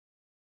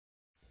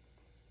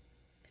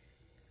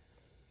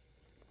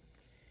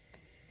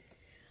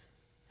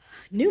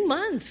New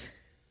month.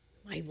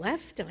 I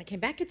left and I came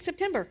back in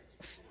September.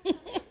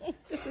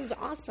 This is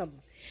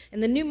awesome.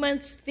 And the new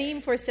month's theme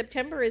for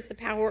September is the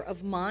power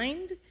of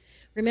mind.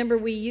 Remember,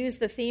 we use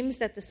the themes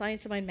that the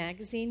Science of Mind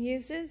magazine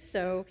uses.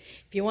 So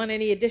if you want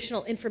any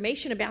additional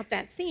information about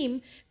that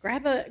theme,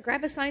 grab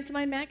a Science of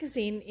Mind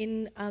magazine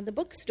in the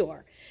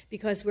bookstore,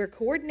 because we're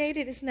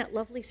coordinated. Isn't that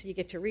lovely? So you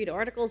get to read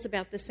articles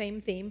about the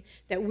same theme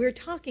that we're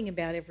talking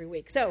about every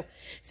week. So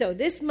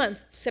this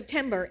month,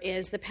 September,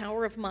 is the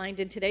power of mind,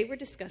 and today we're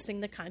discussing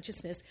the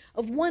consciousness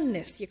of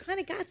oneness. You kind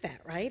of got that,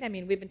 right? I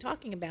mean, we've been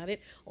talking about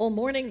it all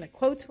morning. The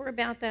quotes were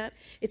about that.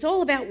 It's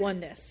all about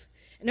oneness.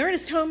 And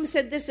Ernest Holmes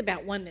said this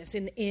about oneness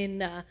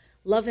in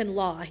Love and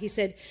Law. He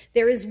said,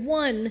 "There is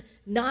one,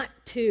 not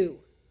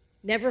two.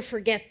 Never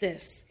forget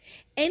this.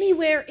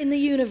 Anywhere in the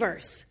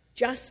universe,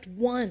 just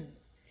one.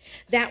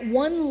 That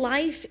one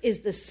life is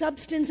the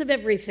substance of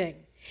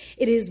everything.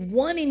 It is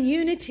one in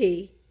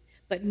unity,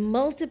 but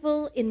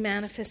multiple in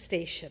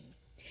manifestation.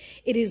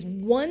 It is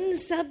one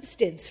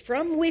substance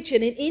from which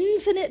an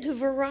infinite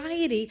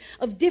variety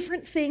of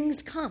different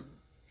things come.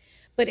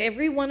 But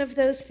every one of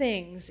those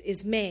things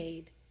is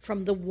made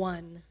from the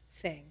one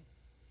thing."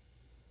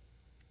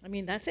 I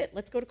mean, that's it.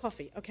 Let's go to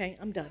coffee. Okay,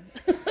 I'm done.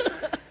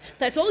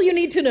 That's all you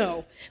need to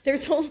know.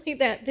 There's only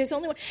that. There's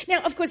only one.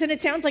 Now, of course, and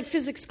it sounds like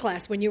physics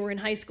class when you were in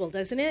high school,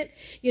 doesn't it?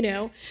 You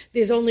know,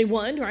 there's only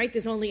one, right?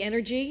 There's only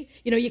energy.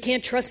 You know, you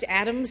can't trust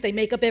atoms. They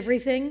make up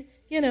everything,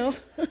 you know.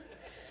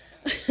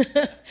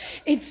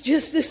 It's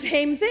just the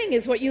same thing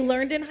as what you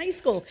learned in high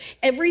school.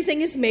 Everything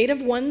is made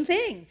of one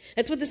thing.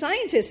 That's what the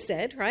scientists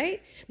said,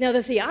 right? Now,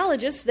 the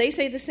theologists, they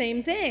say the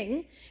same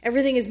thing.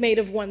 Everything is made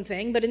of one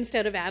thing, but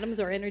instead of atoms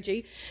or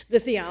energy, the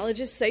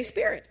theologists say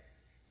spirit.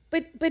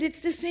 But it's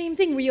the same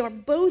thing. We are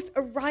both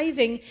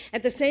arriving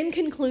at the same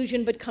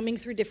conclusion, but coming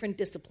through different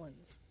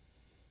disciplines.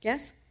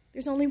 Yes?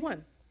 There's only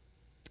one.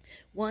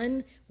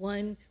 One.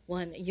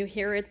 You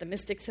hear it. The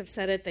mystics have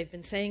said it. They've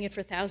been saying it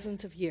for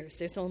thousands of years.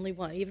 There's only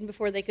one. Even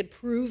before they could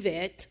prove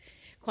it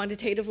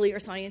quantitatively or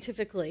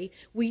scientifically,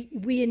 we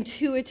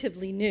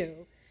intuitively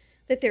knew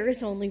that there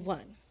is only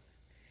one.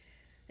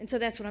 And so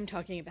that's what I'm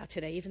talking about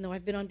today, even though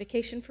I've been on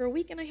vacation for a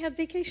week and I have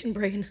vacation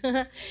brain.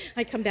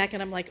 I come back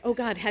and I'm like, oh,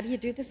 God, how do you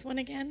do this one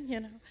again? You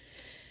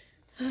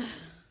know.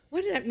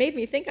 What did that made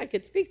me think I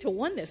could speak to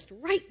oneness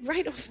right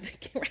out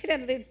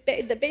of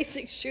the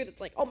basic chute?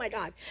 It's like, oh my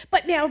God.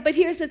 But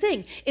here's the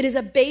thing. It is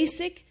a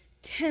basic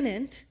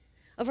tenet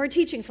of our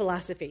teaching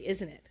philosophy,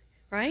 isn't it?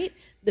 Right?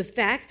 The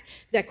fact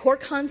that core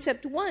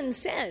concept 1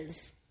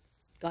 says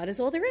God is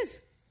all there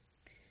is.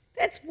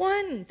 That's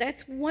one.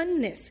 That's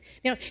oneness.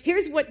 Now,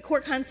 here's what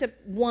core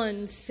concept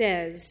 1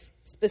 says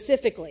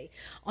specifically.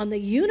 On the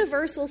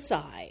universal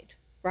side,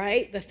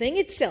 right? The thing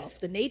itself,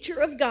 the nature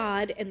of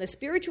God and the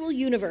spiritual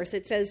universe,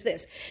 it says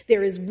this: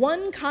 there is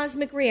one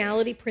cosmic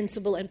reality,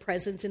 principle, and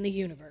presence in the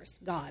universe,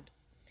 God.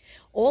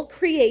 All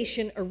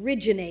creation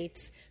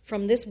originates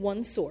from this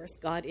one source.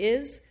 God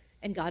is,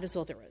 and God is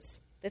all there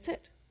is. That's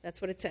it.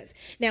 That's what it says.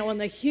 Now, on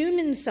the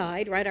human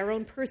side, right, our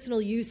own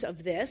personal use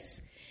of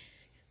this,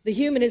 the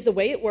human is the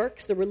way it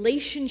works, the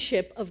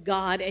relationship of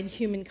God and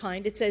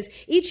humankind. It says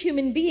each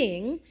human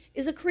being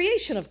is a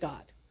creation of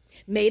God,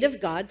 made of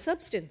God's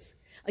substance.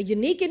 A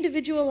unique,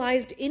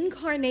 individualized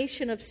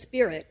incarnation of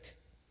spirit.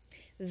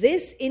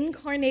 This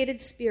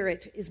incarnated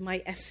spirit is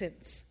my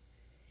essence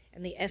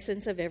and the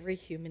essence of every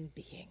human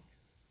being.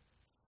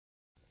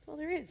 That's all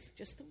there is,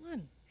 just the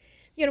one.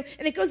 You know,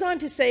 and it goes on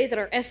to say that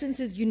our essence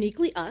is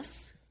uniquely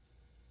us,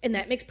 and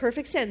that makes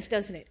perfect sense,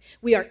 doesn't it?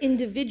 We are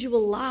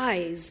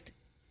individualized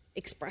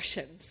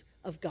expressions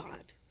of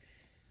God.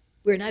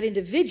 We're not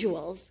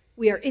individuals,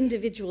 we are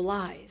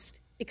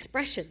individualized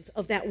expressions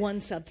of that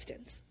one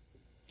substance.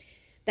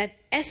 That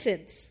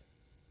essence,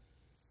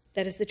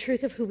 that is the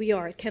truth of who we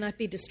are. It cannot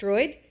be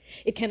destroyed.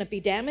 It cannot be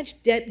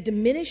damaged,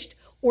 diminished,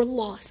 or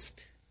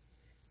lost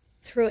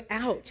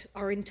throughout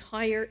our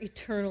entire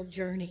eternal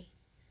journey.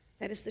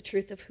 That is the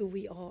truth of who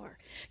we are.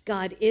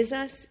 God is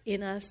us,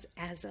 in us,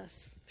 as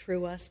us,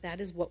 through us. That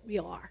is what we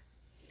are.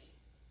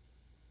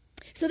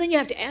 So then you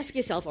have to ask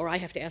yourself, or I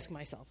have to ask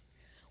myself,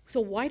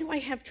 so why do I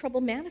have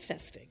trouble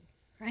manifesting,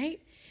 right?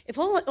 If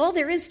all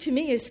there is to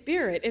me is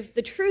spirit, if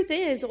the truth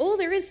is all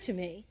there is to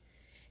me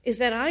is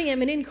that I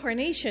am an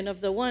incarnation of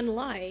the one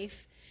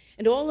life,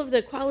 and all of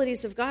the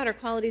qualities of God are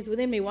qualities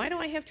within me, why do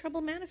I have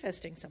trouble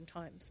manifesting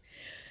sometimes?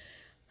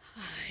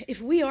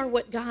 If we are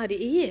what God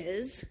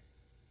is,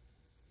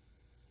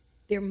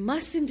 there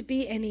mustn't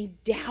be any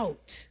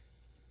doubt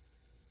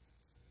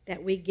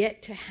that we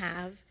get to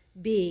have,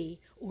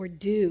 be, or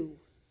do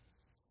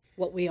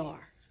what we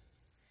are.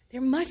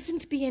 There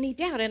mustn't be any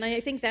doubt, and I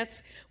think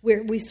that's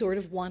where we sort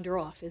of wander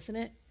off, isn't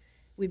it?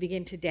 We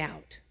begin to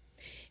doubt.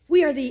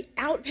 We are the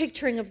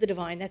outpicturing of the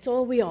divine. That's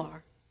all we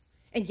are.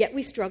 And yet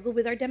we struggle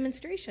with our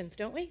demonstrations,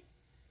 don't we?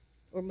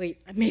 Or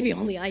maybe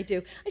only I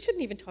do. I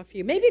shouldn't even talk for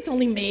you. Maybe it's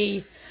only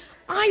me.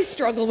 I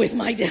struggle with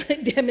my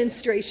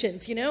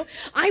demonstrations, you know.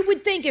 I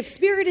would think if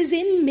spirit is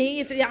in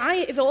me,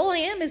 if all I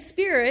am is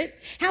spirit,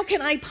 how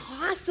can I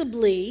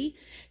possibly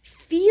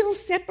feel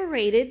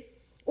separated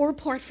or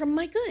apart from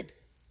my good?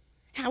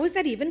 How is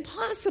that even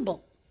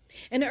possible?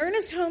 And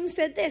Ernest Holmes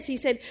said this. He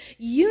said,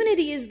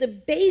 unity is the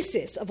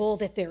basis of all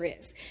that there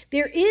is.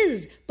 There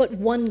is but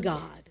one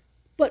God,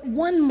 but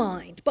one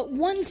mind, but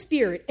one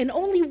spirit, and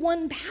only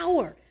one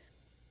power.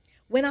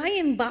 When I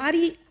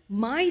embody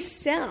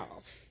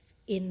myself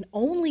in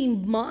only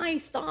my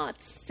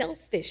thoughts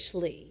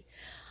selfishly,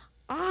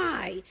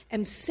 I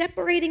am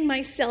separating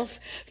myself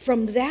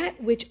from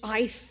that which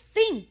I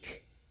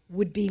think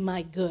would be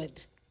my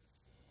good.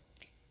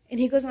 And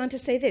he goes on to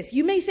say this,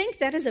 you may think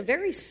that is a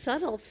very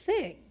subtle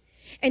thing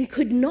and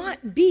could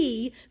not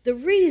be the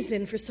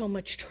reason for so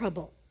much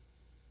trouble.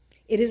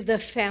 It is the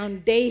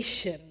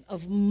foundation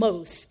of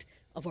most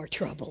of our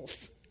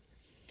troubles.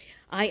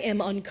 I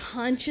am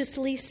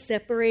unconsciously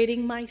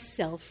separating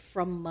myself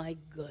from my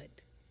good.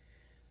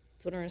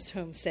 That's what Ernest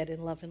Holmes said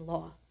in Love and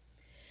Law.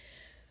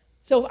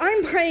 So if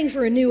I'm praying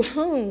for a new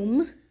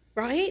home,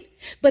 right?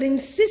 But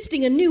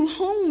insisting a new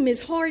home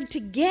is hard to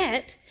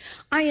get,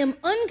 I am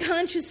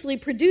unconsciously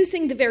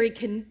producing the very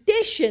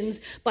conditions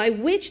by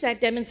which that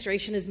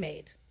demonstration is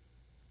made.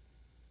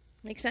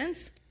 Make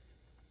sense?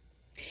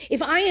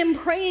 If I am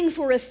praying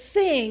for a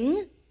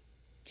thing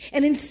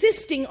and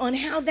insisting on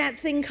how that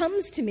thing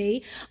comes to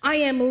me, I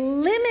am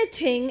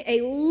limiting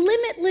a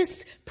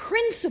limitless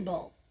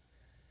principle,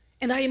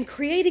 and I am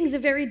creating the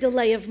very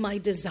delay of my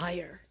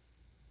desire.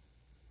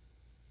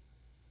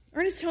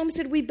 Ernest Holmes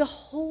said, we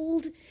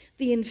behold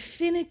the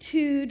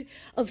infinitude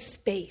of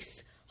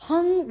space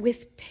hung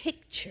with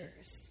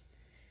pictures.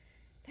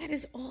 That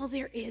is all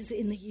there is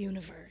in the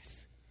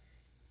universe.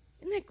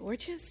 Isn't that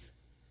gorgeous?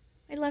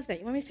 I love that.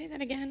 You want me to say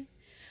that again?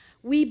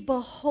 We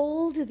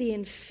behold the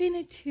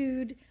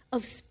infinitude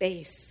of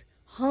space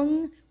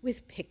hung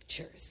with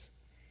pictures.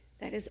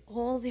 That is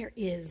all there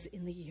is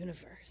in the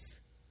universe.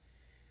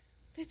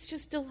 That's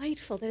just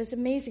delightful. That is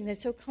amazing.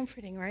 That's so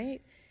comforting,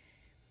 right?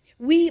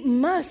 We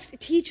must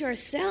teach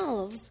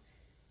ourselves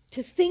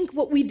to think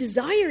what we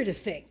desire to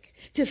think,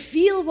 to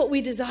feel what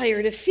we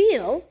desire to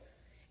feel,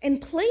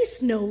 and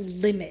place no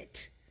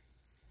limit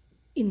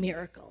in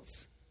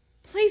miracles.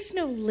 Place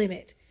no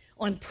limit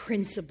on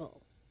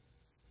principle.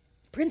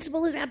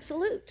 Principle is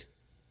absolute.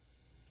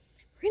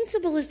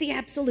 Principle is the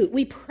absolute.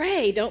 We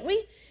pray, don't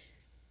we?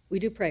 We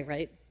do pray,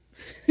 right?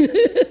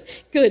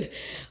 Good.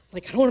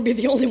 Like, I don't want to be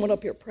the only one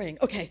up here praying.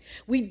 Okay,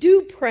 we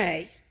do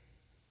pray.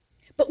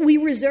 But we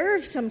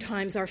reserve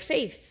sometimes our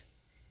faith,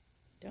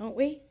 don't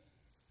we?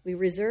 We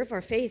reserve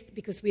our faith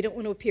because we don't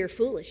want to appear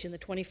foolish in the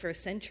 21st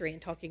century in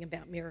talking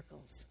about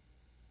miracles.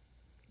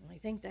 And I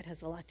think that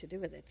has a lot to do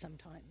with it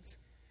sometimes.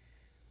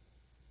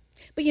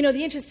 But you know,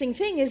 the interesting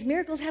thing is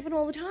miracles happen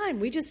all the time.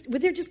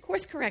 They're just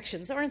course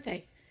corrections, aren't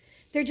they?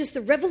 They're just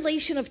the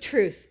revelation of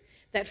truth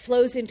that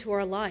flows into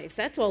our lives.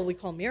 That's all we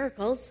call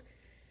miracles.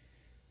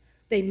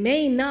 They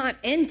may not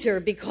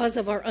enter because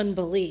of our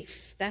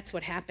unbelief. That's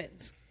what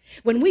happens.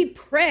 When we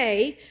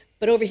pray,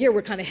 but over here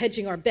we're kind of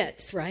hedging our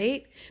bets,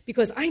 right?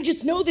 Because I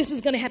just know this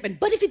is going to happen.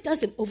 But if it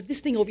doesn't, this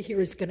thing over here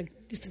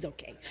this is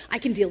okay. I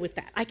can deal with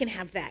that. I can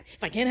have that.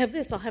 If I can't have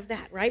this, I'll have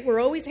that, right?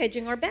 We're always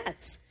hedging our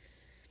bets.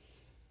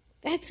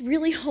 That's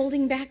really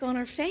holding back on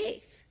our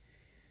faith.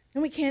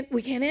 And we can't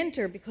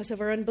enter because of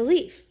our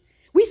unbelief.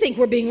 We think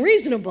we're being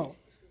reasonable,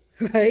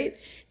 right?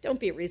 Don't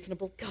be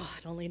reasonable.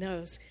 God only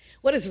knows.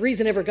 What has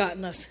reason ever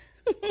gotten us?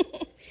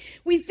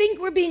 We think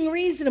we're being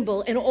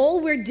reasonable, and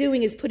all we're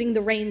doing is putting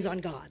the reins on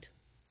God.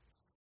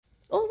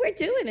 All we're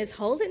doing is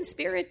holding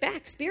spirit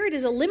back. Spirit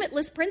is a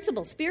limitless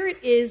principle. Spirit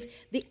is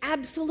the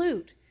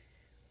absolute.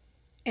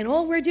 And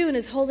all we're doing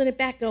is holding it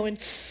back, going,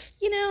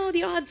 you know,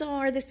 the odds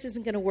are this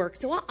isn't going to work,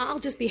 so I'll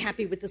just be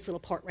happy with this little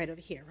part right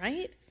over here,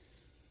 right?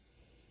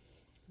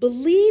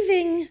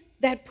 Believing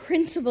that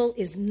principle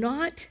is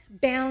not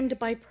bound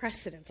by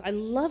precedence. I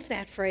love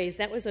that phrase.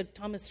 That was a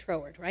Thomas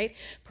Troward, right?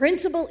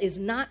 Principle is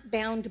not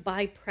bound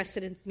by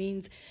precedence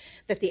means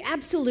that the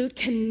absolute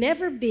can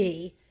never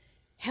be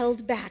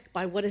held back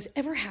by what has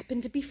ever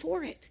happened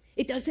before it.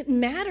 It doesn't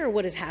matter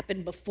what has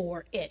happened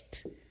before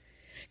it.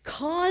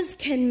 Cause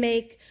can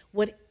make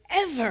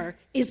whatever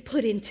is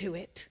put into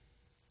it.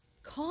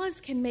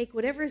 Cause can make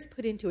whatever is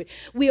put into it.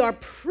 We are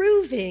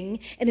proving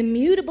an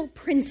immutable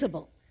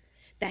principle.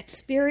 That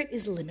spirit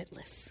is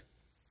limitless.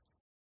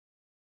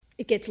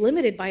 It gets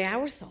limited by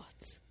our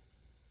thoughts.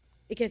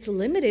 It gets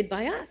limited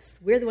by us.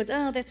 We're the ones,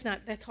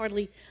 that's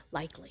hardly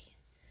likely.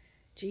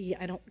 Gee,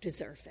 I don't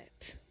deserve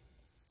it.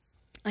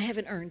 I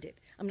haven't earned it.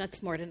 I'm not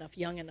smart enough,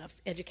 young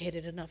enough,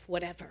 educated enough,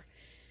 whatever.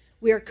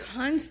 We are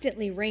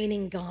constantly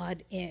reining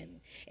God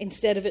in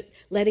instead of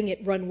letting it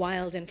run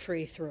wild and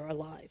free through our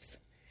lives.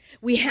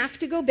 We have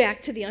to go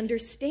back to the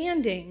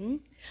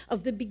understanding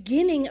of the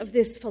beginning of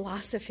this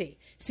philosophy.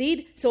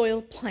 Seed,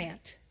 soil,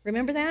 plant.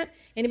 Remember that?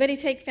 Anybody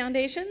take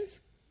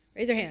foundations?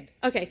 Raise your hand.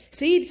 Okay,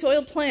 seed,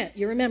 soil, plant.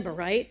 You remember,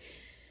 right?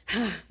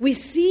 We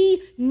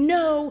see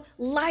no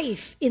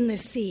life in the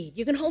seed.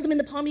 You can hold them in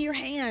the palm of your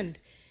hand.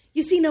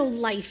 You see no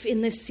life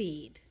in the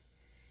seed.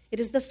 It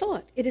is the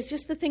thought. It is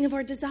just the thing of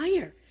our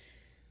desire.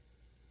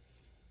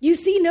 You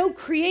see no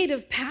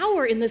creative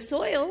power in the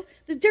soil.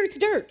 The dirt's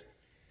dirt.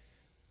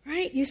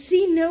 right? You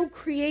see no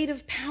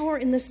creative power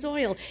in the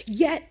soil.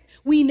 Yet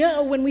we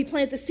know when we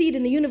plant the seed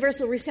in the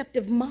universal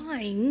receptive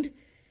mind,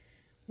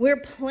 we're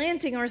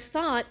planting our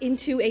thought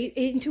into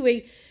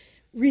a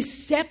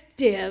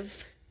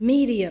receptive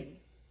medium.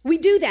 We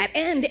do that,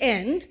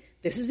 and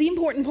this is the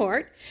important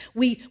part,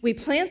 we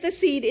plant the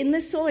seed in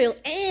the soil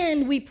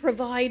and we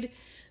provide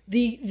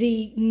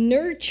the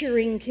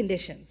nurturing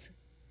conditions.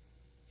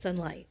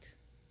 Sunlight,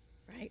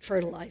 right?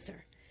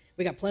 Fertilizer.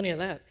 We got plenty of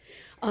that.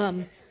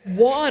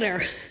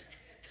 Water,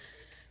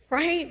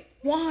 right?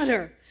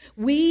 Water.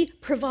 We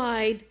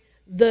provide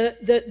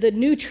the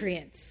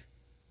nutrients,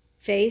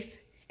 faith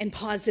and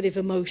positive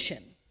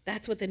emotion.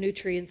 That's what the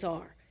nutrients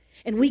are.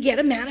 And we get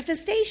a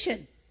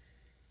manifestation.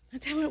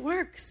 That's how it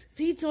works.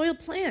 Seed, soil,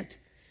 plant.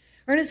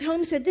 Ernest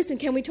Holmes said this, and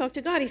Can We Talk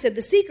to God? He said,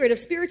 the secret of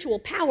spiritual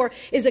power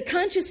is a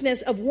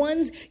consciousness of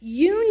one's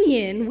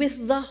union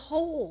with the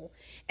whole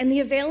and the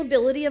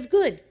availability of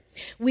good.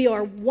 We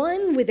are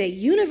one with a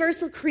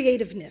universal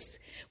creativeness,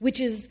 which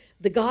is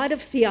the God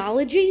of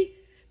theology,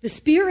 the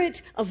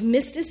spirit of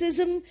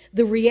mysticism,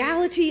 the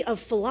reality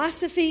of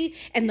philosophy,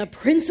 and the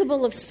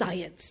principle of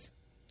science.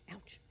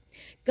 Ouch.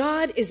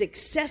 God is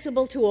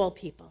accessible to all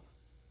people.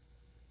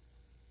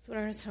 That's what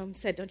Ernest Holmes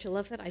said. Don't you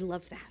love that? I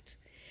love that.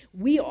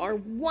 We are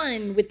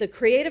one with the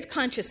creative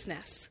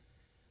consciousness,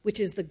 which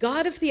is the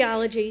God of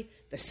theology,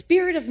 the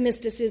spirit of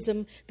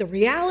mysticism, the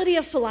reality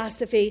of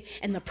philosophy,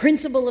 and the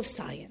principle of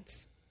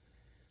science.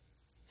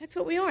 That's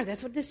what we are.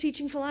 That's what this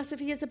teaching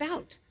philosophy is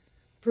about.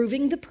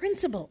 Proving the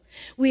principle.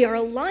 We are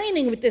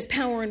aligning with this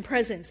power and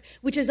presence,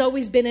 which has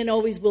always been and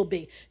always will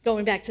be.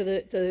 Going back to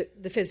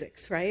the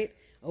physics, right?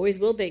 Always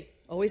will be,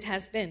 always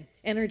has been.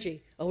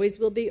 Energy, always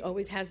will be,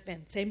 always has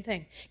been. Same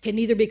thing. Can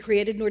neither be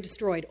created nor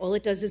destroyed. All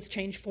it does is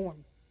change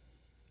form.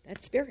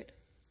 That's spirit.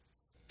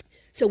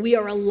 So we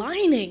are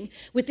aligning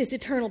with this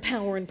eternal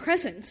power and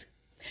presence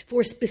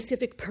for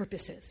specific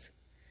purposes.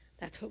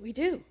 That's what we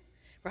do.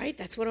 Right?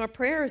 That's what our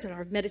prayers and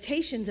our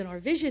meditations and our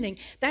visioning,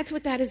 that's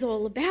what that is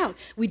all about.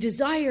 We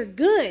desire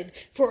good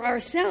for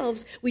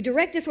ourselves. We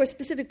direct it for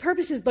specific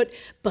purposes, but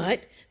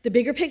the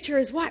bigger picture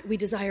is what? We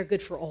desire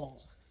good for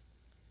all.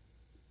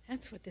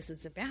 That's what this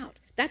is about.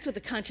 That's what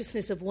the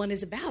consciousness of one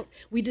is about.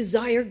 We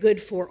desire good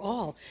for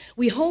all.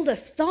 We hold a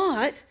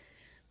thought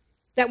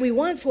that we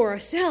want for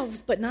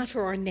ourselves, but not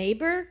for our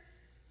neighbor.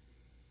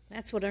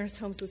 That's what Ernest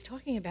Holmes was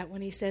talking about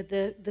when he said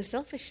the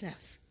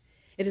selfishness.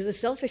 It is the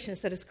selfishness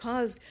that has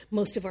caused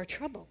most of our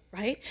trouble,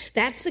 right?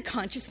 That's the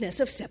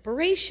consciousness of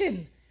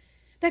separation.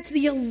 That's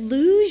the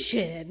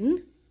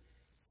illusion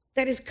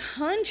that is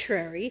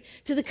contrary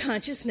to the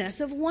consciousness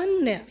of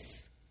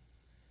oneness.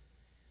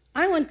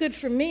 I want good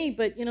for me,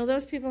 but,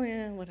 those people,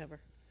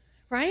 whatever,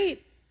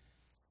 right?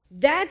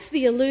 That's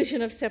the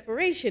illusion of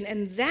separation,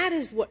 and that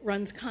is what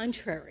runs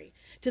contrary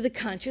to the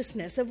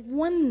consciousness of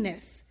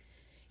oneness.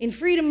 In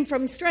Freedom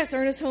from Stress,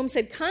 Ernest Holmes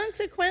said,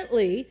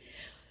 consequently,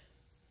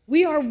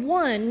 we are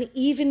one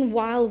even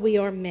while we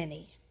are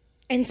many.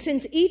 And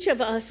since each of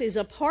us is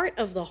a part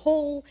of the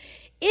whole,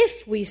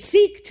 if we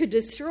seek to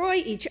destroy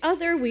each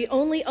other, we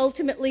only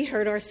ultimately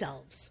hurt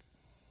ourselves.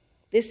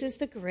 This is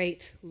the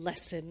great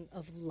lesson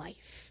of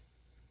life.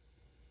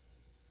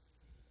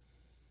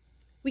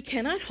 We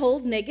cannot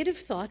hold negative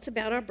thoughts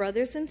about our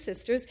brothers and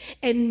sisters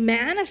and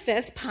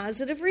manifest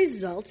positive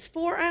results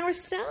for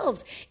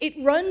ourselves. It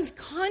runs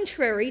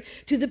contrary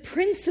to the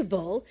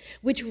principle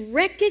which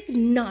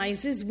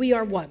recognizes we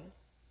are one.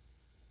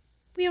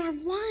 We are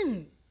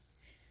one.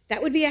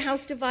 That would be a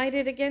house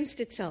divided against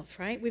itself,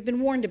 right? We've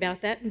been warned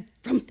about that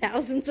from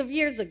thousands of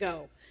years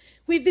ago.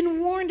 We've been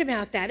warned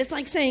about that. It's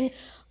like saying,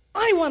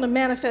 I want to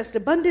manifest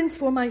abundance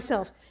for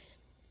myself.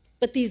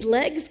 But these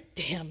legs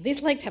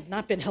have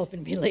not been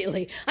helping me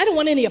lately. I don't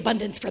want any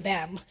abundance for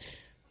them.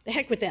 The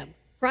heck with them,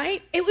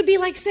 right? It would be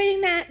like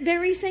saying that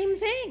very same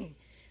thing.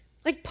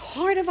 Like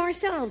part of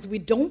ourselves we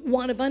don't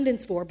want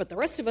abundance for, but the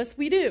rest of us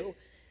we do.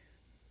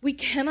 We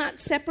cannot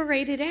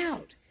separate it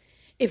out.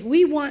 If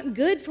we want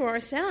good for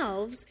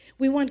ourselves,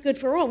 we want good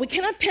for all. We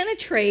cannot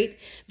penetrate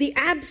the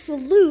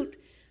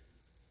absolute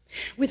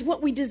with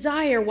what we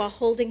desire while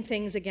holding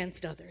things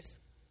against others.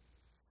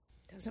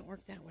 It doesn't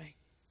work that way.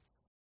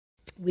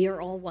 We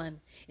are all one,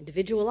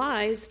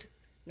 individualized,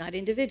 not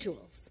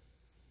individuals.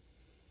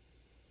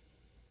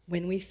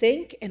 When we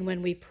think and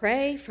when we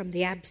pray from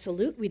the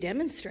absolute, we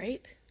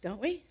demonstrate,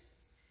 don't we?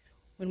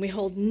 When we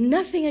hold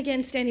nothing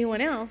against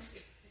anyone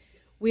else,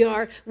 we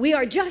are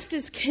just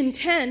as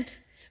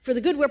content for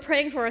the good we're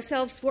praying for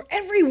ourselves, for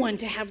everyone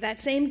to have that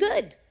same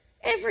good.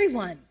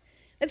 Everyone.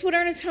 That's what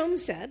Ernest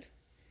Holmes said.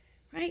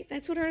 Right?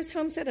 That's what Ernest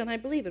Holmes said, and I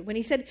believe it. When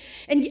he said,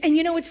 and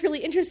it's really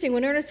interesting,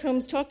 when Ernest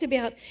Holmes talked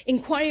about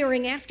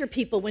inquiring after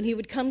people, when he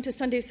would come to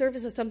Sunday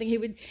service or something,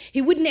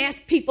 he wouldn't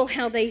ask people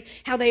how they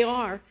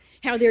are,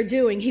 how they're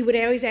doing. He would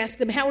always ask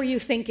them, how are you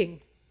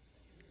thinking?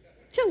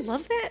 Don't you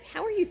love that?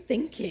 How are you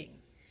thinking?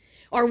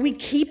 Are we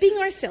keeping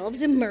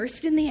ourselves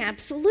immersed in the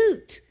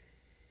absolute?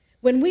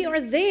 When we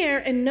are there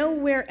and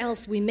nowhere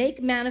else, we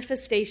make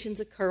manifestations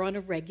occur on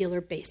a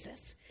regular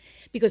basis.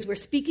 Because we're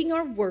speaking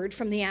our word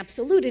from the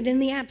absolute, and in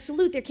the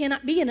absolute, there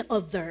cannot be an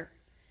other.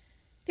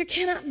 There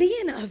cannot be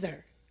an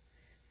other.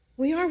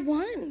 We are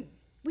one.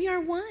 We are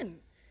one.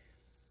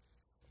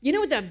 You know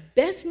what the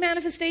best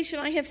manifestation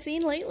I have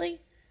seen lately?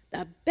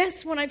 The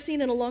best one I've seen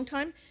in a long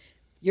time?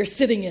 You're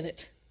sitting in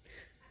it.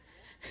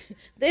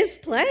 This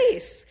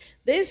place,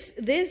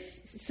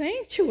 this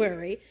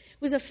sanctuary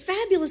was a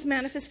fabulous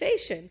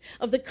manifestation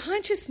of the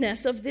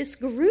consciousness of this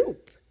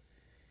group.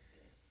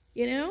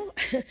 You know?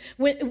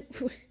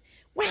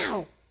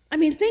 Wow. I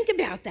mean, think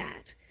about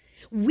that.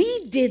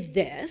 We did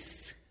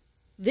this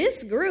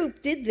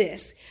group did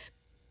this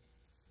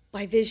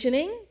by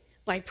visioning,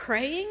 by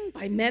praying,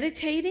 by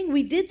meditating.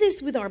 We did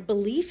this with our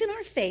belief in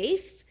our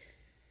faith,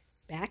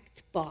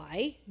 backed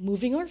by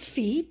moving our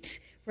feet,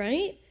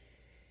 right?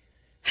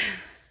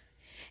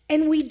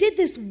 And we did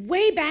this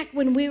way back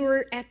when we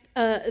were at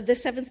the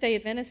Seventh-day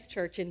Adventist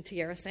Church in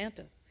Tierra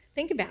Santa.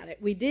 Think about it.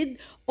 We did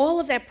all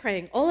of that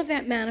praying, all of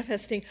that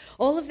manifesting,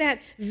 all of that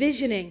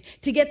visioning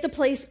to get the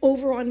place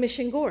over on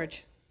Mission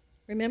Gorge.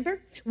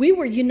 Remember? We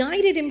were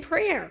united in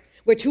prayer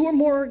where two or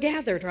more are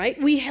gathered, right?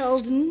 We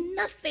held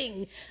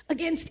nothing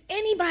against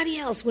anybody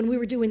else when we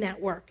were doing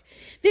that work.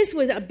 This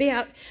was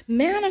about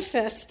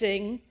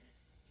manifesting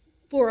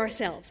for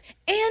ourselves.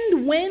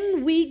 And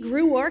when we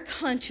grew our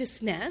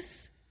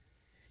consciousness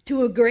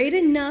to a great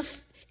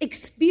enough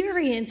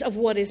experience of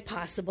what is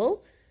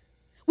possible,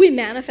 we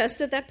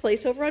manifested that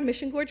place over on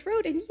Mission Gorge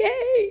Road, and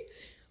yay,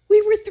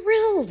 we were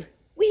thrilled.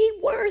 We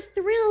were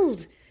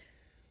thrilled.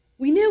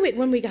 We knew it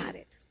when we got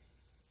it.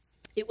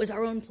 It was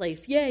our own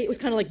place. Yay, it was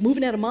kind of like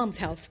moving out of mom's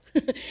house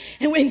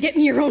and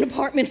getting your own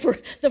apartment for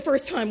the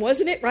first time,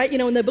 wasn't it? Right? You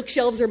know, and the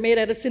bookshelves are made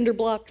out of cinder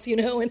blocks, you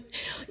know, and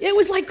it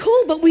was like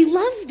cool, but we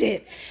loved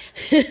it.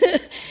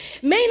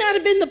 May not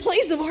have been the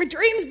place of our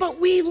dreams,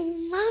 but we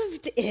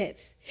loved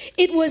it.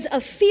 It was a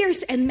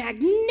fierce and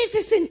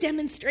magnificent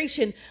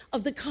demonstration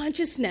of the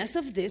consciousness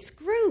of this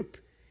group.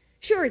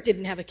 Sure, it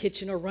didn't have a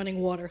kitchen or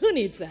running water. Who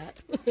needs that?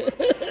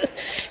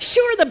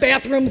 Sure, the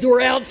bathrooms were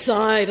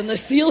outside and the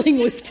ceiling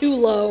was too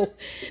low.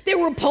 There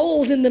were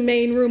poles in the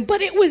main room,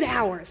 but it was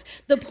ours.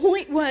 The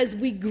point was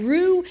we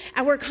grew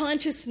our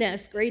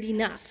consciousness great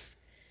enough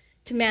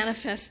to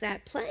manifest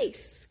that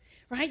place,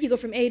 right? You go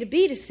from A to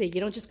B to C. You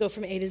don't just go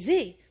from A to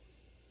Z.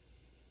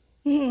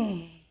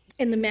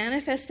 And the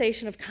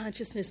manifestation of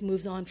consciousness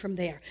moves on from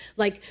there.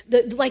 Like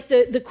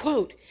the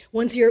quote,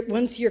 once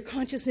your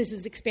consciousness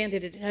is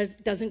expanded,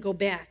 it doesn't go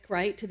back,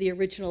 right, to the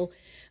original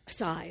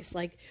size,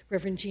 like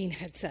Reverend Jean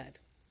had said.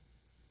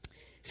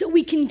 So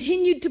we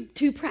continued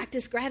to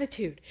practice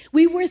gratitude.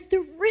 We were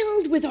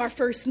thrilled with our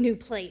first new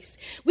place.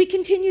 We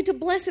continued to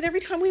bless it every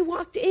time we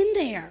walked in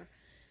there.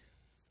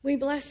 We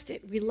blessed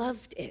it. We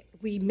loved it.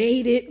 We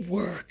made it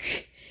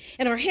work.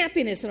 And our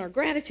happiness and our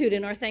gratitude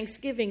and our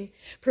thanksgiving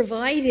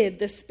provided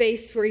the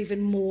space for even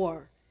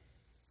more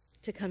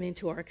to come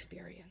into our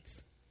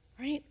experience,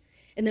 right?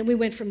 And then we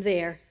went from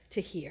there to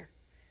here.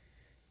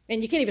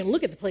 And you can't even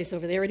look at the place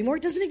over there anymore.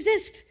 It doesn't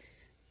exist.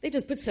 They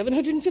just put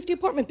 750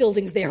 apartment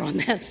buildings there on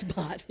that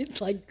spot.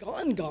 It's like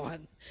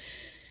gone.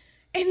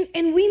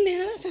 And we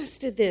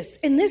manifested this.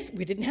 And this,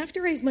 we didn't have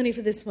to raise money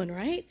for this one,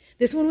 right?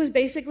 This one was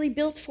basically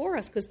built for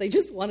us because they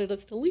just wanted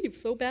us to leave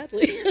so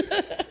badly.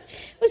 It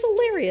was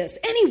hilarious.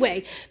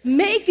 Anyway,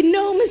 make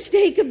no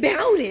mistake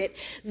about it.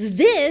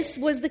 This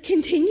was the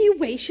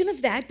continuation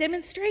of that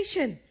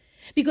demonstration.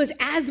 Because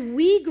as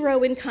we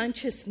grow in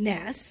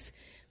consciousness,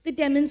 the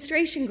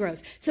demonstration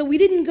grows. So we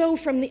didn't go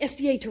from the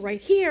SDA to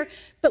right here,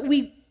 but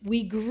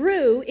we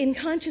grew in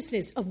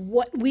consciousness of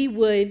what we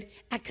would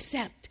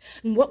accept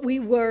and what we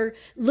were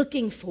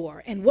looking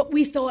for and what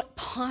we thought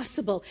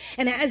possible.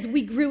 And as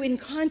we grew in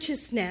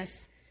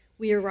consciousness,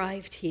 we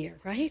arrived here,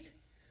 right?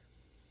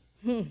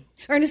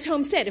 Ernest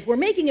Holmes said, if we're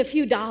making a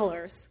few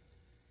dollars,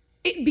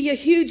 it'd be a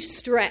huge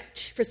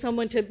stretch for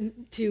someone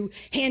to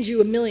hand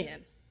you $1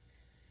 million.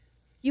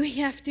 You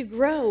have to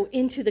grow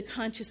into the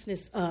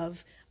consciousness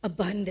of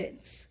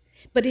abundance.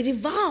 But it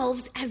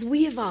evolves as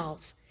we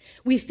evolve.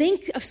 We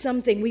think of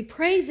something, we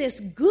pray this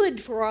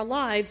good for our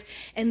lives,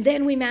 and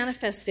then we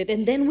manifest it,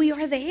 and then we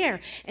are there,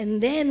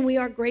 and then we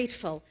are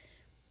grateful.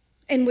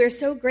 And we're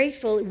so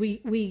grateful,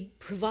 we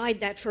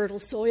provide that fertile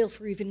soil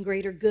for even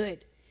greater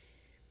good.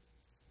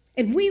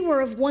 And we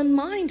were of one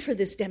mind for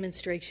this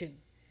demonstration,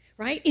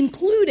 right?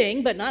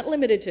 Including, but not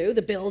limited to,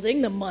 the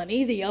building, the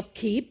money, the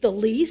upkeep, the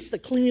lease, the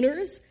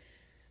cleaners,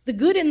 the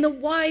good and the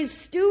wise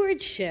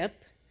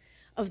stewardship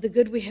of the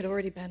good we had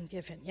already been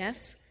given,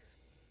 yes?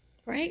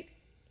 Right?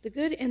 The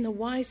good and the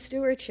wise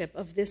stewardship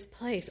of this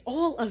place,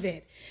 all of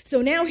it.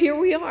 So now here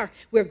we are.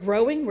 We're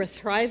growing, we're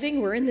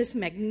thriving, we're in this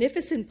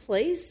magnificent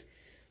place.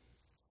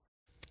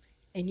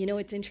 And you know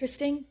what's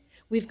interesting?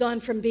 We've gone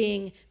from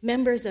being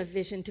members of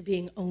Vision to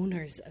being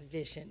owners of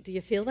Vision. Do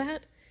you feel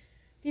that?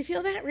 Do you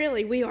feel that?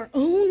 Really? We are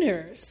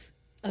owners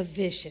of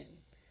Vision.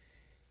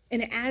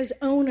 And as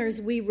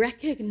owners, we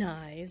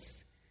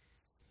recognize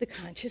the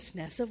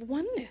consciousness of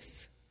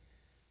oneness.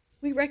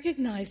 We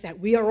recognize that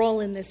we are all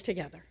in this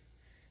together.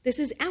 This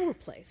is our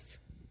place,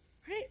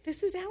 right?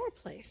 This is our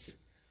place.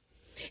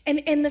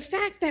 And the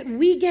fact that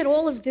we get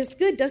all of this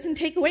good doesn't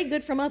take away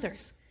good from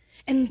others.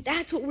 And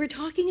that's what we're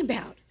talking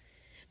about,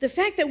 the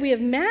fact that we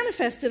have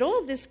manifested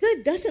all this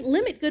good doesn't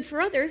limit good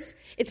for others.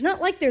 It's not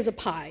like there's a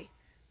pie.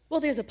 Well,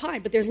 there's a pie,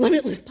 but there's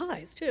limitless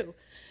pies too.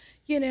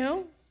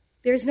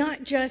 There's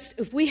not just,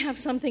 if we have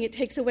something, it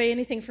takes away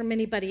anything from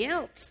anybody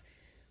else.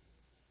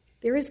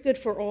 There is good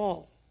for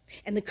all.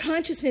 And the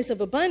consciousness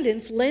of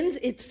abundance lends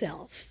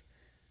itself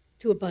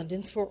to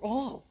abundance for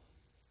all.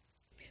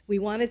 We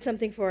wanted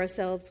something for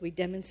ourselves, we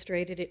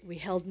demonstrated it, we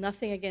held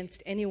nothing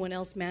against anyone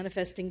else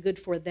manifesting good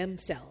for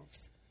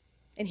themselves.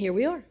 And here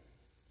we are.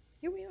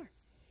 Here we are.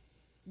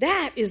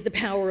 That is the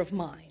power of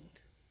mind.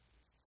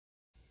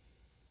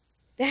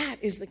 That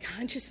is the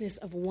consciousness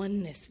of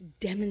oneness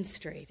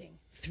demonstrating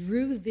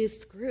through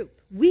this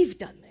group. We've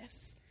done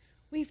this.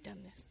 We've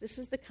done this. This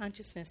is the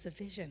consciousness of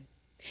vision.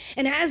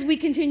 And as we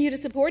continue to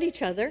support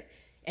each other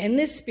and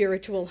this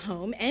spiritual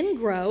home and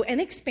grow and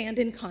expand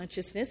in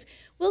consciousness,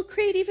 we'll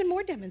create even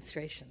more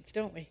demonstrations,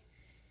 don't we?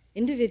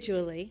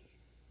 Individually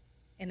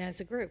and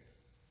as a group.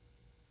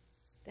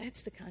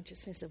 That's the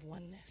consciousness of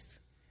oneness.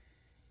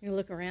 You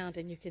look around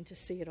and you can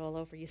just see it all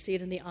over. You see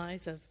it in the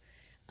eyes of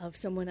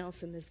someone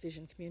else in this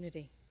vision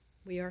community.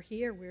 We are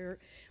here.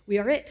 We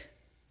are it.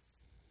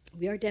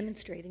 We are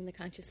demonstrating the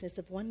consciousness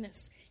of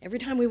oneness. Every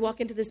time we walk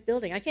into this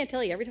building, I can't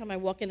tell you, every time I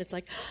walk in, it's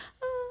like,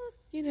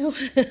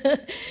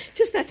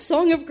 just that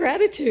song of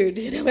gratitude,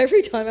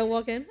 every time I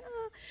walk in.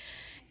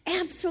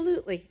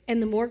 Absolutely.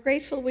 And the more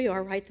grateful we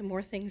are, right, the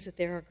more things that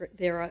there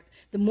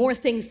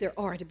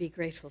are to be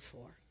grateful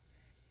for.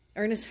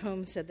 Ernest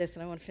Holmes said this,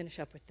 and I want to finish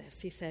up with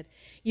this. He said,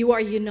 "You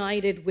are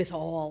united with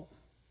all.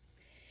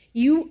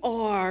 You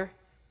are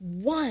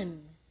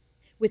one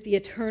with the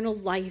eternal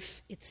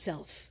life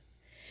itself.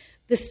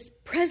 The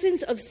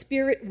presence of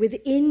spirit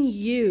within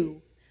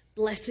you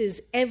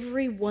blesses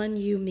everyone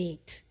you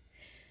meet,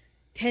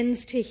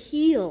 tends to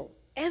heal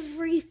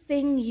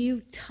everything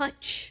you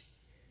touch,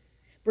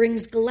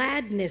 brings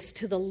gladness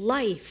to the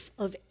life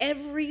of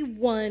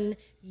everyone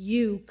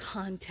you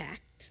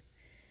contact.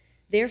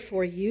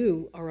 Therefore,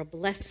 you are a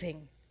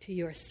blessing to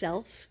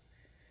yourself,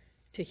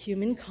 to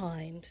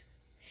humankind,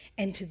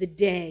 and to the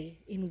day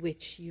in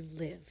which you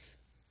live.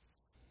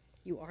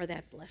 You are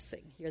that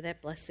blessing. You're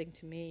that blessing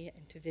to me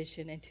and to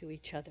Vision and to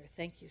each other.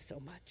 Thank you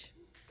so much."